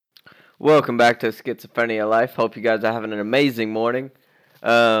Welcome back to Schizophrenia Life. Hope you guys are having an amazing morning.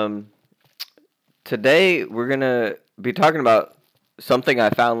 Um, Today we're gonna be talking about something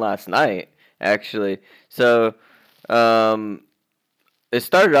I found last night, actually. So, um, it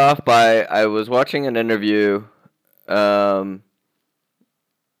started off by I was watching an interview, um,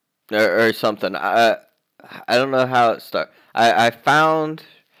 or something. I don't know how it started. I found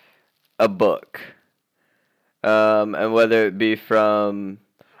a book, and whether it be from,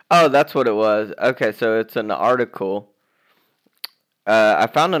 oh, that's what it was. Okay, so it's an article. I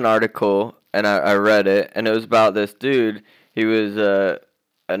found an article and I read it, and it was about this dude. He was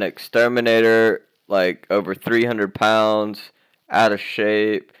an exterminator, like over 300 pounds, out of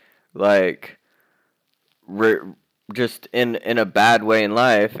shape, like re- just in a bad way in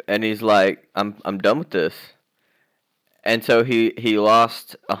life. And he's like, I'm done with this. And so he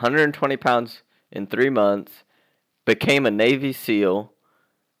lost 120 pounds in 3 months, became a Navy SEAL,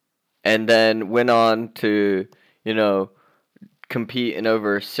 and then went on to, you know, compete in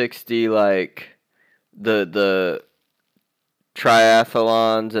over 60 like the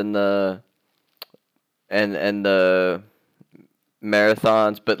triathlons and the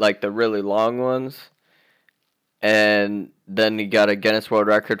marathons, but like the really long ones. And then he got a Guinness World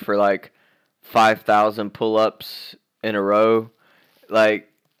Record for like 5,000 pull-ups in a row.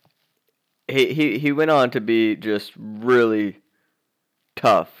 Like he went on to be just really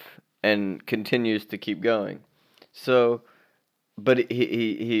tough and continues to keep going. So, but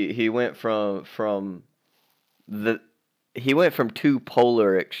he went from the he went from two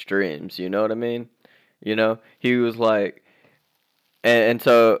polar extremes, you know what I mean? He was like, and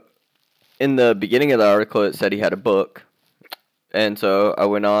so in the beginning of the article it said he had a book, and so I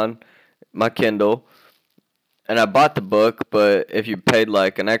went on my Kindle and I bought the book, but if you paid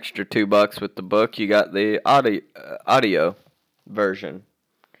like an extra $2 with the book, you got the audio version.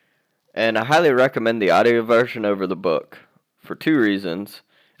 And I highly recommend the audio version over the book for two reasons.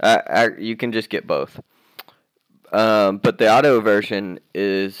 You can just get both. But the audio version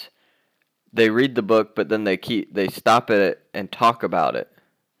is they read the book, but then they stop at it and talk about it,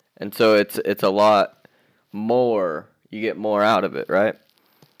 and so it's a lot more. You get more out of it, right?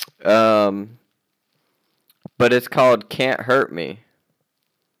 Um, but it's called "Can't Hurt Me."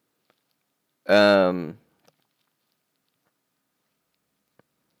 Um,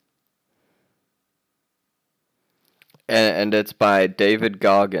 and it's by David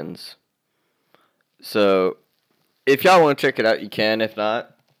Goggins. So if y'all want to check it out, you can. If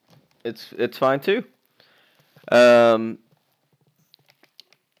not, it's fine too. Um,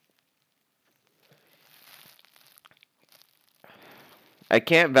 I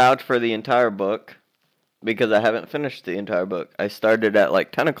can't vouch for the entire book because I haven't finished the entire book. I started at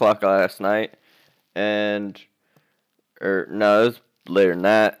like 10 o'clock last night, or no, it was later than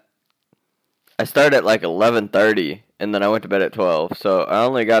that. I started at like 11:30, and then I went to bed at 12. So I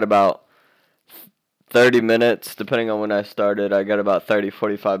only got about 30 minutes, depending on when I started. I got about 30,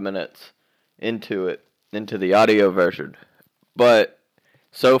 45 minutes into it, into the audio version. But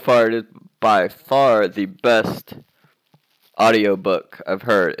so far, it is by far the best audiobook I've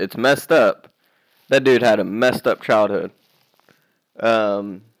heard. It's messed up. That dude had a messed up childhood.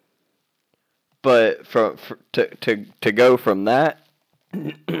 Um, but to go from that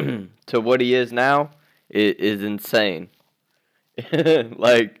to what he is now, it is insane.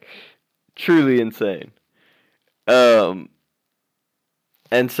 Like truly insane. Um,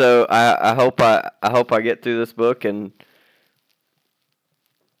 and so I hope I get through this book and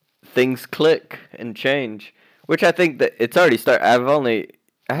things click and change, which I think that it's already started.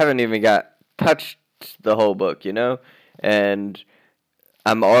 I haven't even got touched the whole book, and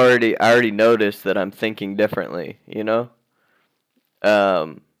I already noticed that I'm thinking differently.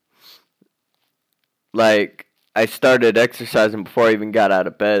 Um, like I started exercising before I even got out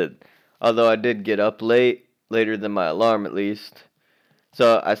of bed, although I did get up later than my alarm at least.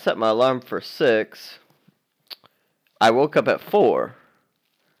 So I set my alarm for 6. I woke up at 4,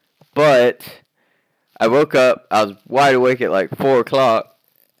 but I woke up, I was wide awake at like 4 o'clock,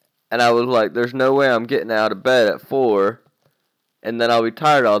 and I was like, there's no way I'm getting out of bed at 4, and then I'll be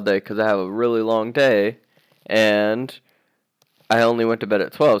tired all day because I have a really long day, and I only went to bed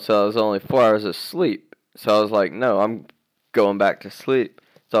at 12, so I was only 4 hours of sleep. So I was like, no, I'm going back to sleep.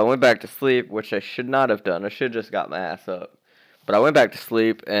 So I went back to sleep, which I should not have done. I should have just got my ass up. But I went back to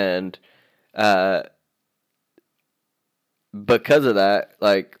sleep, and uh, because of that,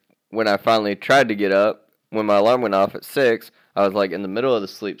 like, when I finally tried to get up, when my alarm went off at 6, I was like in the middle of the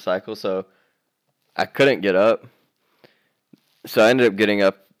sleep cycle, so I couldn't get up. So I ended up getting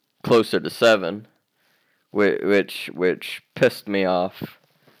up closer to 7, which pissed me off.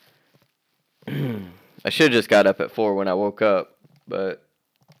 I should have just got up at 4 when I woke up, but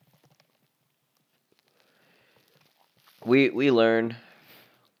we learn.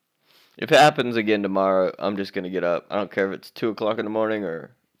 If it happens again tomorrow, I'm just gonna get up. I don't care if it's 2 o'clock in the morning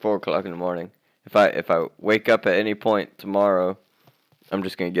or 4 o'clock in the morning. If I wake up at any point tomorrow, I'm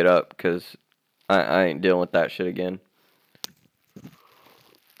just gonna get up because I ain't dealing with that shit again.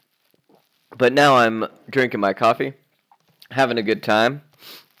 But now I'm drinking my coffee, having a good time,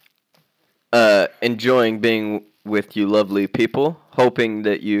 enjoying being with you lovely people, hoping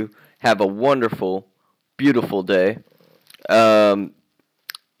that you have a wonderful, beautiful day.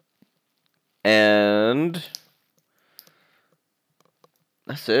 And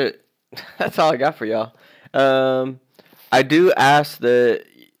that's it. That's all I got for y'all. I do ask that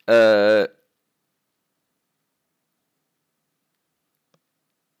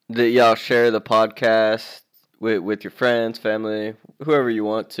that y'all share the podcast with your friends, family, whoever you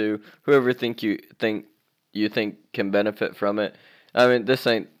want to, whoever you think can benefit from it. I mean, this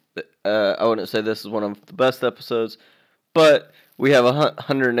ain't. I wouldn't say this is one of the best episodes, but we have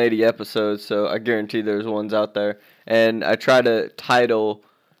 180 episodes, so I guarantee there's ones out there. And I try to title.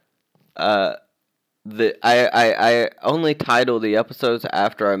 I only title the episodes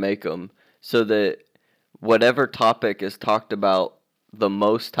after I make them, so that whatever topic is talked about the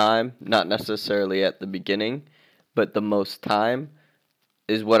most time, not necessarily at the beginning, but the most time,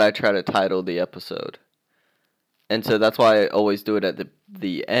 is what I try to title the episode. And so that's why I always do it at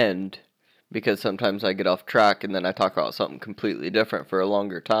the end, because sometimes I get off track and then I talk about something completely different for a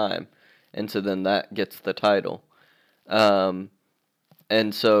longer time, and so then that gets the title. And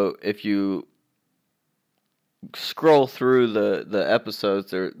so if you scroll through the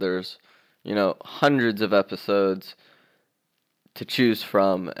episodes, there's hundreds of episodes to choose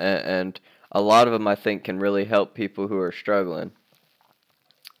from, and a lot of them I think can really help people who are struggling.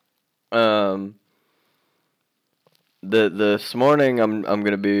 This morning I'm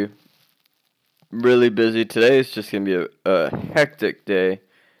gonna be really busy. Today is just gonna be a hectic day.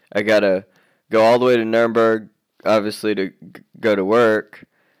 I gotta go all the way to Nuremberg, obviously, to go to work,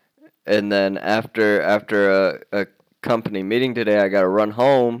 and then after a company meeting today, I gotta run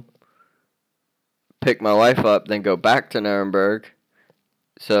home, pick my wife up, then go back to Nuremberg.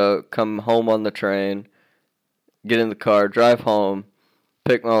 So come home on the train, get in the car, drive home,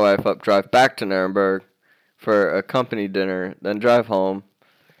 pick my wife up, drive back to Nuremberg for a company dinner, then drive home.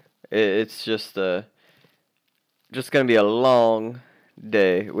 It's just gonna be a long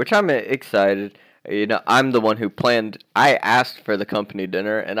day, which I'm excited. I'm the one who planned. I asked for the company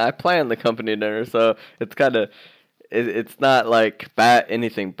dinner, and I planned the company dinner, so it's kind of it's not like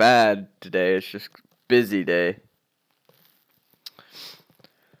anything bad today. It's just busy day.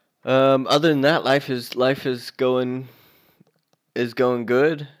 Other than that, life is going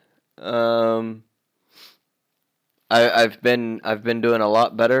good. I've been doing a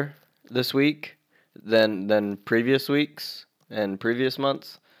lot better this week than previous weeks and previous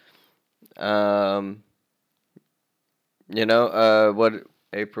months. What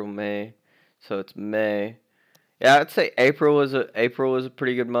April, May, so it's May. Yeah, I'd say April was a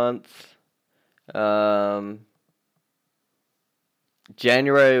pretty good month.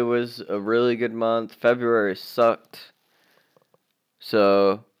 January was a really good month. February sucked.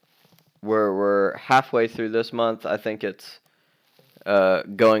 So we're halfway through this month. I think it's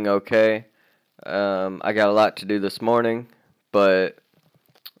going okay. I got a lot to do this morning, but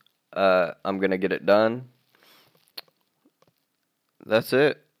I'm gonna get it done. That's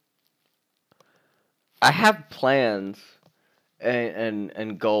it. I have plans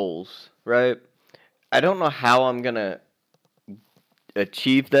and goals, right? I don't know how I'm gonna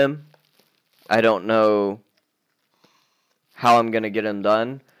achieve them. I don't know how I'm gonna get them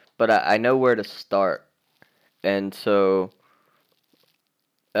done, but I know where to start. And so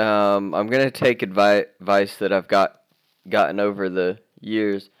I'm gonna take advice that I've gotten over the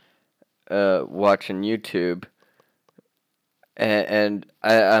years watching YouTube, and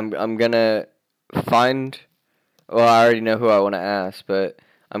I'm gonna find. Well, I already know who I want to ask, but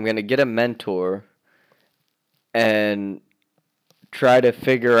I'm gonna get a mentor and try to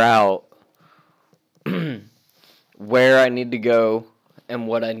figure out where I need to go and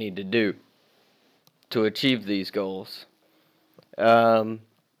what I need to do to achieve these goals. And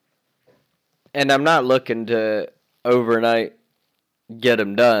I'm not looking to overnight get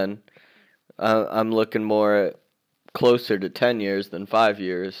them done. I'm looking more at closer to 10 years than 5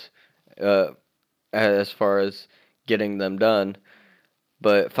 years as far as getting them done.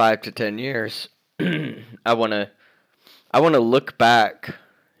 But 5 to 10 years, I want to look back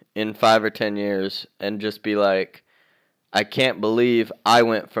in 5 or 10 years and just be like, I can't believe I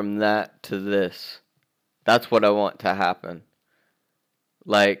went from that to this. That's what I want to happen.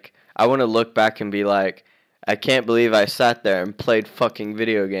 Like, I want to look back and be like, I can't believe I sat there and played fucking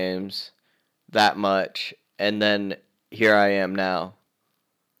video games that much, and then here I am now.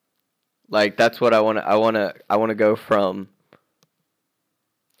 Like, that's what I want to. I want to go from.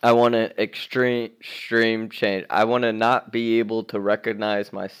 I want an extreme change. I want to not be able to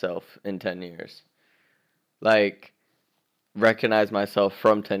recognize myself in 10 years. Like, recognize myself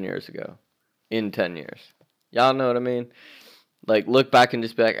from 10 years ago in 10 years. Y'all know what I mean? Like, look back and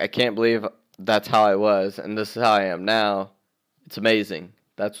just be like, I can't believe that's how I was, and this is how I am now. It's amazing.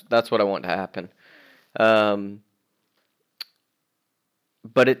 That's what I want to happen. But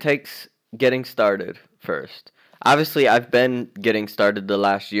it takes getting started first. Obviously, I've been getting started the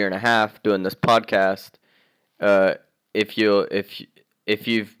last year and a half doing this podcast. Uh, if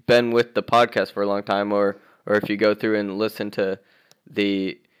you've been with the podcast for a long time, or if you go through and listen to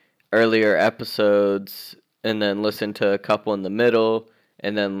the earlier episodes, and then listen to a couple in the middle,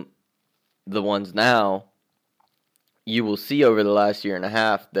 and then the ones now, you will see over the last year and a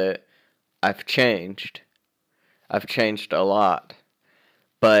half that I've changed. I've changed a lot.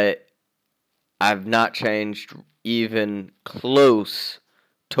 But I've not changed even close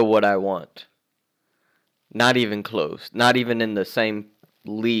to what I want. Not even close. Not even in the same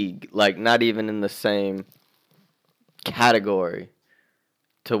league. Like, not even in the same category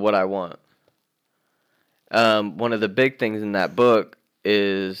to what I want. One of the big things in that book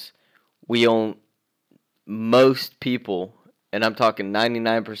is most people, and I'm talking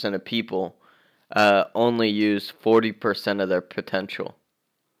 99% of people, only use 40% of their potential.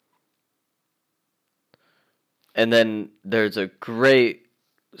 And then there's a great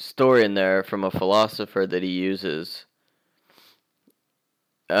story in there from a philosopher that he uses.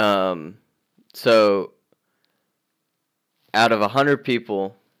 So, out of 100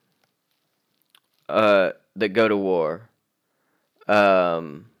 people that go to war,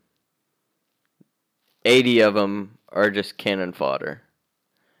 80 of them are just cannon fodder.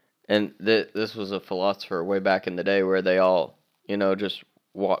 And this was a philosopher way back in the day where they all, just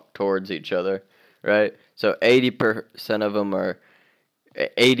walk towards each other, right? So 80% of them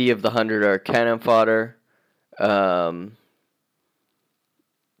 80 of the 100 are cannon fodder. 10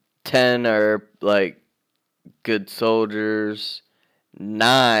 are like good soldiers.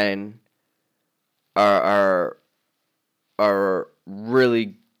 9 are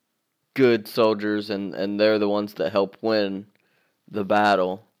really good soldiers, and they're the ones that help win the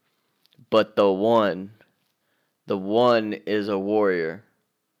battle. But the one is a warrior.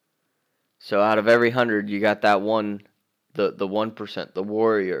 So out of every 100, you got that one, the 1%, the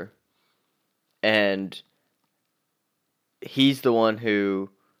warrior. And he's the one who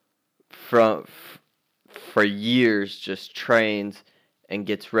for years just trains and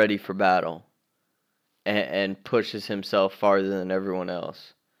gets ready for battle and pushes himself farther than everyone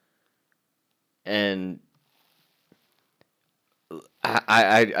else. And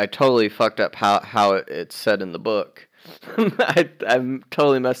I totally fucked up how it's said in the book. I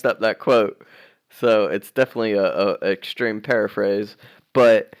totally messed up that quote. So it's definitely a extreme paraphrase,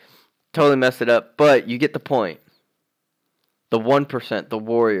 but totally messed it up. But you get the point. The 1%, the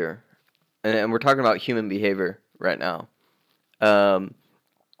warrior, and we're talking about human behavior right now.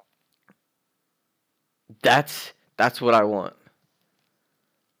 That's what I want.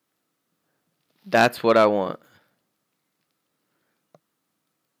 That's what I want.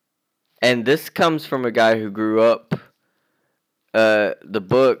 And this comes from a guy who grew up. The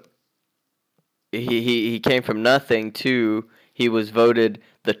book. He came from nothing to he was voted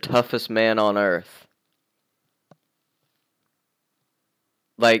the toughest man on earth.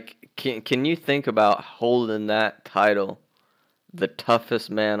 Like, can you think about holding that title, the toughest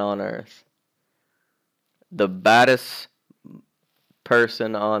man on earth, the baddest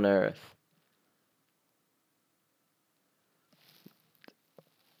person on earth?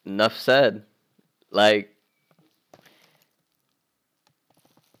 Enough said. Like,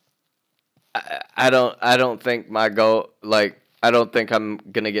 I don't think my goal, like, I don't think I'm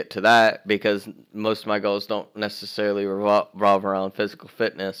gonna get to that because most of my goals don't necessarily revolve around physical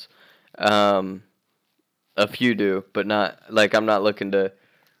fitness. A few do, but not like I'm not looking to.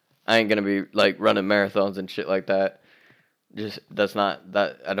 I ain't gonna be like running marathons and shit like that. Just that's not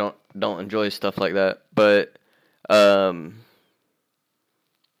that I don't enjoy stuff like that. But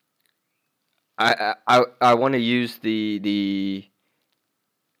I want to use the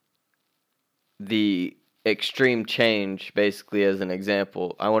extreme change basically as an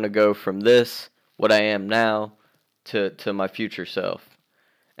example. I want to go from this, what I am now, to my future self.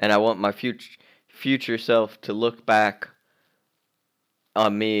 And I want my future self to look back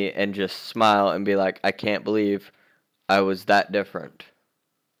on me and just smile and be like, I can't believe I was that different.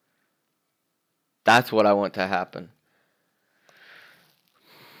 That's what I want to happen.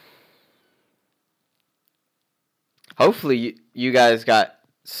 Hopefully you guys got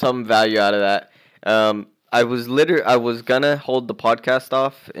some value out of that. I was gonna hold the podcast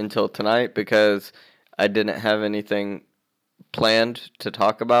off until tonight because I didn't have anything planned to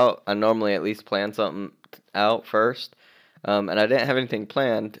talk about. I normally at least plan something out first, and I didn't have anything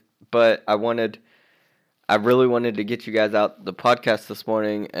planned. But I really wanted to get you guys out the podcast this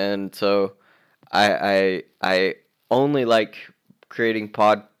morning, and so I only like creating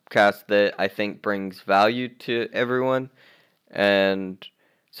podcasts that I think brings value to everyone, and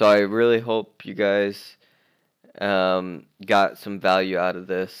so I really hope you guys got some value out of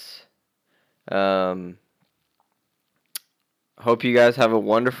this. Um, Hope you guys have a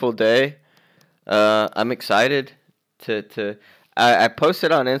wonderful day. I'm excited to I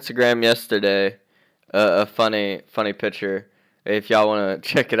posted on Instagram yesterday a funny picture. If y'all want to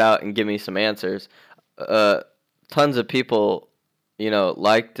check it out and give me some answers, uh, tons of people,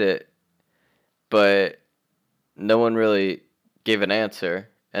 liked it, but no one really gave an answer,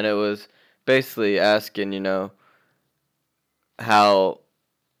 and it was basically asking, how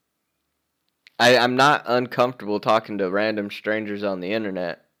I'm not uncomfortable talking to random strangers on the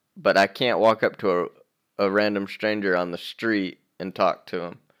internet, but I can't walk up to a random stranger on the street and talk to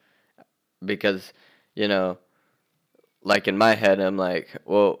them because, you know, like in my head, I'm like,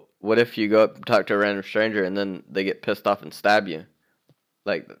 well, what if you go up and talk to a random stranger and then they get pissed off and stab you?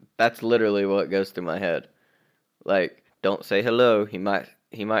 Like that's literally what goes through my head. Like, don't say hello. He might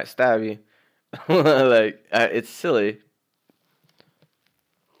stab you. It's silly,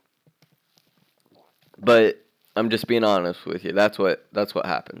 but I'm just being honest with you. That's what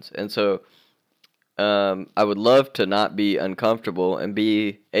happens. And so I would love to not be uncomfortable and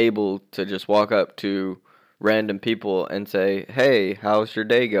be able to just walk up to random people and say, "Hey, how's your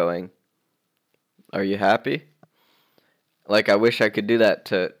day going? Are you happy?" Like I wish I could do that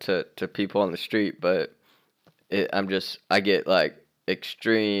to people on the street, but I get like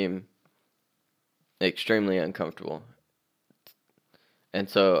extremely uncomfortable. And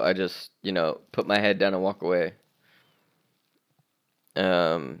so I just, put my head down and walk away.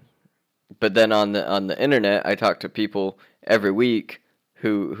 Um, but then on the internet, I talk to people every week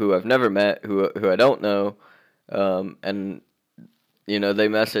who I've never met, who I don't know, and they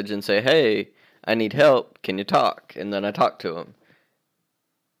message and say, "Hey, I need help. Can you talk?" And then I talk to them,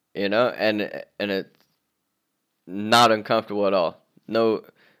 and it's not uncomfortable at all. No,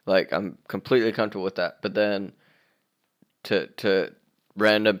 like I'm completely comfortable with that. But then to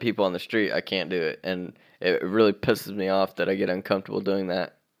random people on the street, I can't do it, and it really pisses me off that I get uncomfortable doing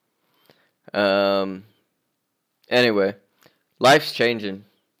that. Um. Anyway, life's changing.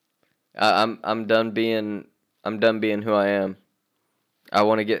 I'm done being who I am. I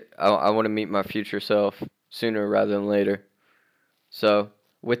want to meet my future self sooner rather than later. So,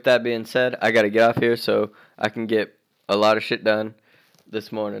 with that being said, I got to get off here so I can get a lot of shit done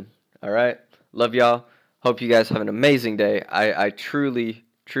this morning. All right? Love y'all. Hope you guys have an amazing day. I truly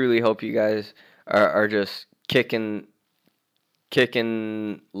hope you guys are just kicking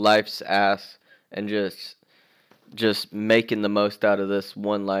life's ass and just making the most out of this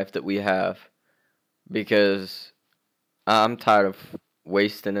one life that we have because I'm tired of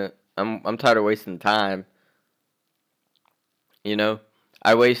wasting it. I'm tired of wasting time. You know,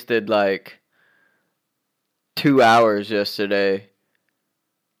 I wasted like 2 hours yesterday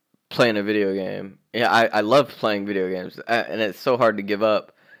playing a video game. Yeah, I love playing video games, and it's so hard to give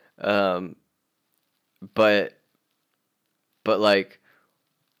up. Um, but like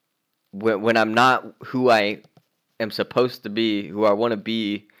when I'm not who I am supposed to be, who I want to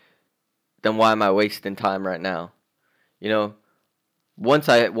be, then why am I wasting time right now? You know, once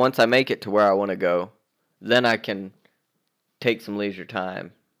I make it to where I want to go, then I can take some leisure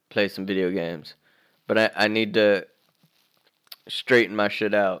time, play some video games. But I need to straighten my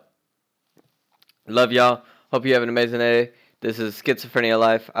shit out. Love y'all. Hope you have an amazing day. This is Schizophrenia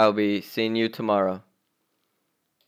Life. I'll be seeing you tomorrow.